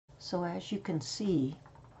So as you can see,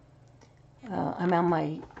 I'm on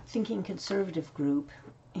my Thinking Conservative group,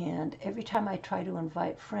 and every time I try to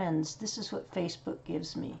invite friends, this is what Facebook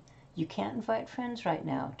gives me. You can't invite friends right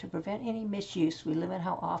now. To prevent any misuse, we limit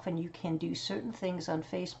how often you can do certain things on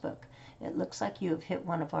Facebook. It looks like you have hit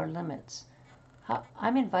one of our limits.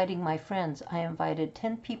 I'm inviting my friends. I invited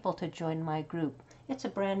 10 people to join my group. It's a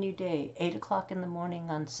brand new day, 8 o'clock in the morning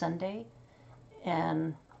on Sunday,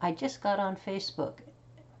 and I just got on Facebook,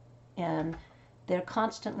 and they're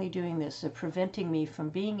constantly doing this. They're preventing me from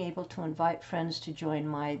being able to invite friends to join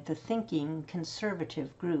the Thinking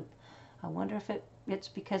Conservative group. I wonder if it's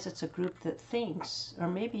because it's a group that thinks, or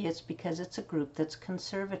maybe it's because it's a group that's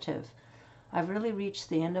conservative. I've really reached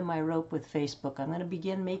the end of my rope with Facebook. I'm going to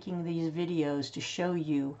begin making these videos to show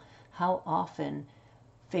you how often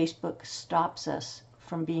Facebook stops us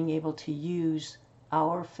from being able to use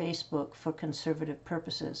our Facebook for conservative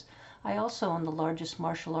purposes. I also own the largest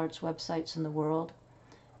martial arts websites in the world,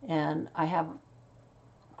 and I have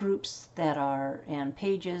groups that are, and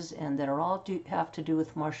pages, and that are all have to do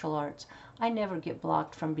with martial arts. I never get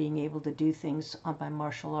blocked from being able to do things on my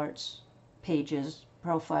martial arts pages,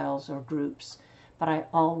 profiles, or groups, but I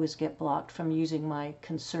always get blocked from using my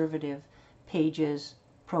conservative pages,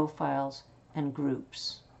 profiles, and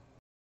groups.